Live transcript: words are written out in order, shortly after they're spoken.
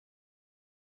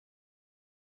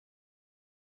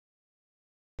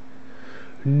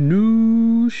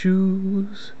New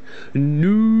shoes,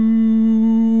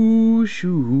 new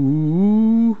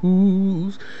shoes,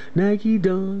 Nike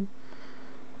Dunk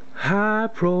High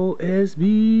Pro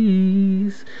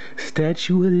SBs,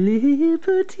 Statue of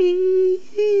Liberty.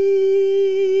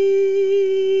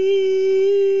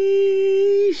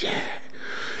 Yeah.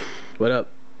 What up?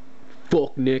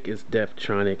 Fuck Nick, it's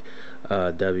Deftronic.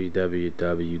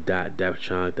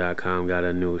 www.deftronic.com. Got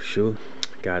a new shoe.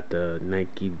 Got the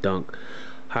Nike Dunk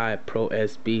High Pro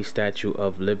SB Statue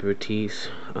of Liberties.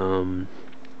 I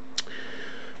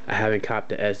haven't copped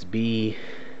the SB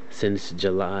since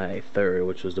July 3rd,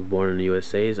 which was the Born in the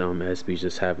USA's. SBs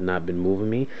just have not been moving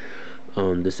me.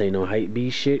 This ain't no hype B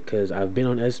shit, cause I've been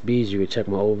on SBs. You can check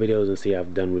my old videos and see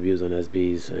I've done reviews on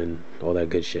SBs and all that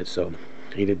good shit. So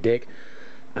eat a dick.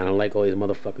 I don't like all these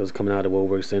motherfuckers coming out of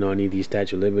woodwork saying, oh, I need these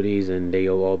Statue of Liberties, and they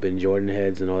all been Jordan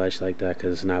heads and all that shit like that,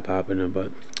 because it's not popular.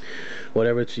 But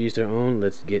whatever, to each their own.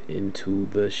 Let's get into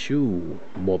the shoe,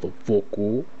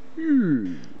 motherfucker.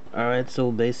 Alright, so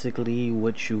basically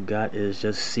what you got is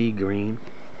just sea green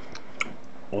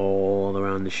all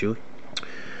around the shoe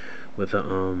with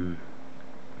a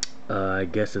I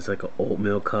guess it's like an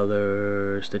oatmeal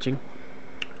color stitching.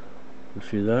 You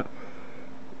see that?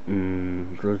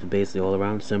 So it's basically all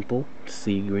around simple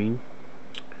sea green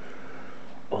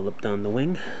all up down the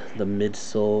wing. The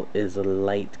midsole is a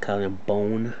light kind of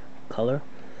bone color,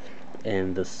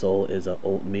 and the sole is a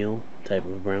oatmeal type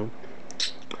of brown.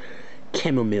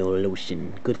 Chamomile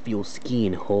lotion, good for your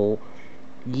skin, ho.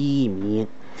 Yeah, man.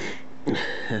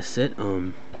 That's it.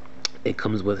 It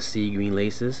comes with sea green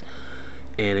laces,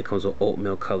 and it comes with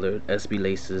oatmeal colored SB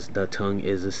laces. The tongue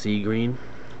is a sea green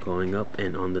going up,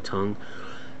 and on the tongue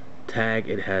tag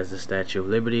it has the Statue of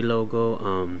Liberty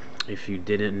logo. If you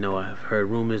didn't know, I've heard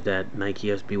rumors that Nike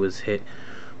SB was hit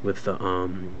with the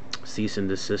cease and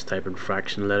desist type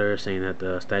infraction letter saying that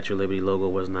the Statue of Liberty logo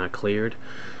was not cleared.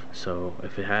 So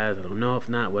if it has, I don't know. If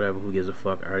not, whatever, who gives a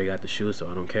fuck. I already got the shoes,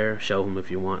 so I don't care. Show them if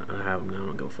you want. I have them now, I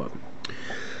don't give a fuck.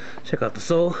 Check out the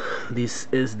sole. This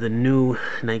is the new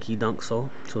Nike Dunk sole.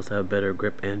 Supposed to have better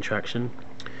grip and traction.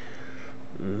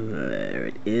 There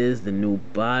it is, the new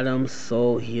bottom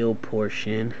sole heel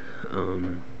portion.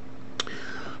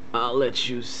 I'll let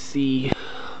you see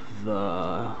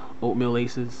the oatmeal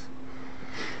laces.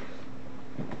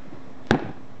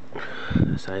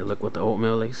 That's how you look with the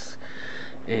oatmeal lace.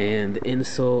 And the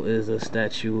insole is a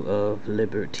Statue of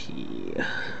Liberty.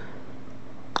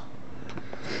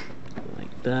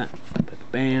 Like that.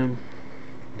 Bam.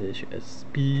 There's your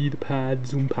speed pad,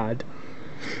 zoom pad.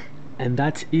 And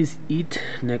that is it.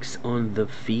 Next on the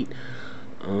feet.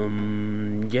 What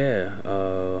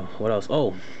else?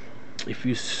 Oh, if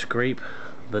you scrape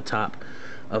the top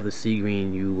of the sea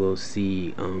green, you will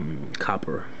see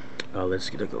copper.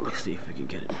 Let's get a go. Let's see if we can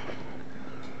get it.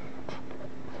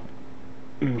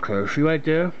 Okay, see right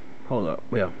there? Hold up.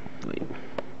 Yeah, wait.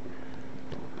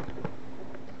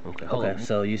 Okay,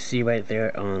 so you see right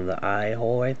there on the eye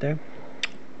hole right there?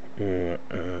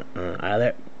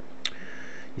 Eyelet.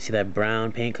 You see that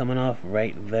brown paint coming off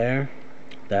right there?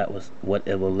 That was what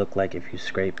it will look like if you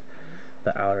scrape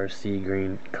the outer sea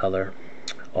green color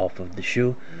off of the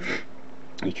shoe.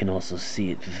 You can also see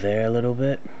it there a little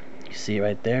bit. You see it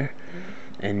right there?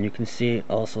 And you can see it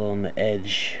also on the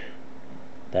edge,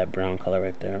 that brown color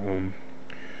right there.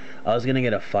 I was gonna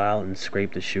get a file and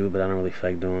scrape the shoe, but I don't really feel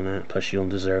like doing that. Plus you don't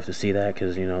deserve to see that,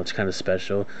 because you know it's kind of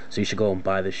special, so you should go and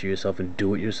buy the shoe yourself and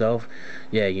do it yourself.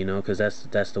 Yeah, you know, because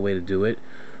that's the way to do it.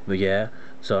 But yeah,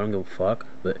 so I don't give a fuck,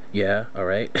 but yeah,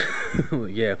 alright.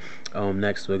 Yeah,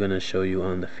 next we're gonna show you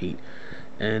on the feet,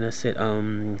 and that's it.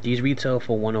 These retail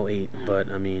for $108, but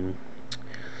I mean,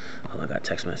 oh, I got a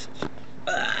text message.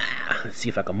 Let's see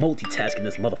if I can multitask in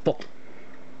this motherfucker.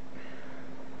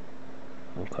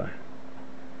 Okay.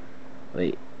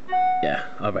 Wait. Yeah.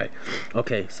 All right.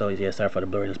 Okay. So yeah, sorry for the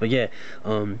blurriness, but yeah,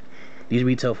 these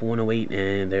retail for $108,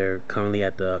 and they're currently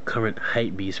at the current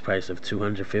Hypebeast price of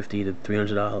 $250 to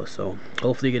 $300. So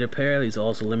hopefully you get a pair. These are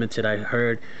also limited, I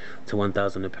heard, to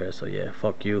 1,000 a pair. So yeah,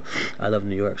 fuck you. I love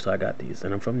New York, so I got these,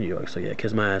 and I'm from New York, so yeah,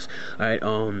 kiss my ass. All right.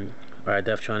 All right.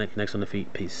 Deftronic. Next on the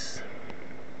feet. Peace.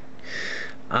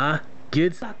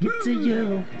 Get to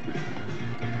you.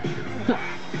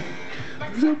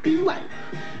 Looking white.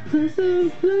 Alright,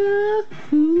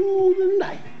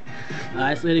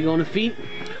 so here they go on the feet.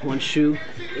 One shoe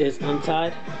is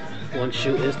untied, one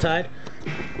shoe is tied.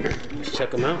 Let's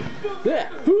check them out. Yeah.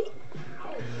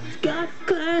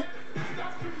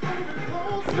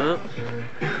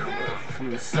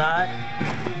 From the side.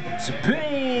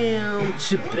 Chabam!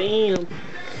 Chabam!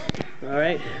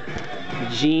 Alright. The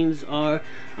jeans are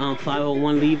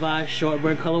 501 Levi's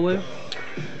Shortbread colorway.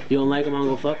 You don't like them, I don't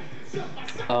go fuck.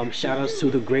 Shout outs to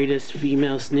the greatest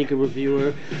female sneaker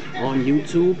reviewer on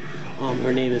YouTube.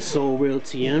 Her name is Soul Real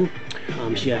TM.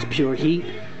 She has pure heat.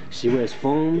 She wears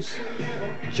foams,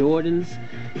 Jordans,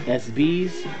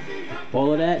 SBs,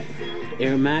 all of that.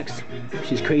 Air Max.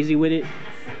 She's crazy with it.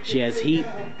 She has heat.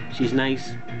 She's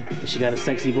nice. She got a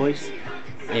sexy voice.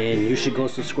 And you should go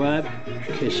subscribe,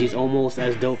 because she's almost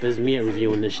as dope as me at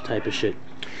reviewing this type of shit.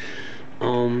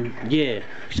 Yeah,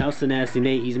 shouts to Nasty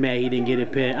Nate, he's mad he didn't get a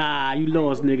pair. Ah, you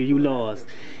lost, nigga, you lost.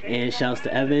 And shouts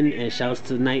to Evan, and shouts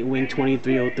to Nightwing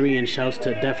 2303, and shouts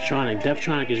to Deftronic.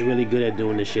 Deftronic is really good at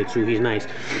doing this shit too, he's nice.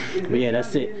 But yeah,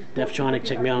 that's it. Deftronic,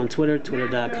 check me out on Twitter,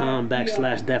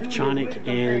 twitter.com/Deftronic,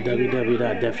 and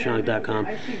www.deftronic.com.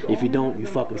 If you don't, you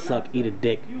fucking suck, eat a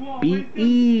dick. Be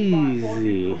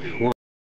easy.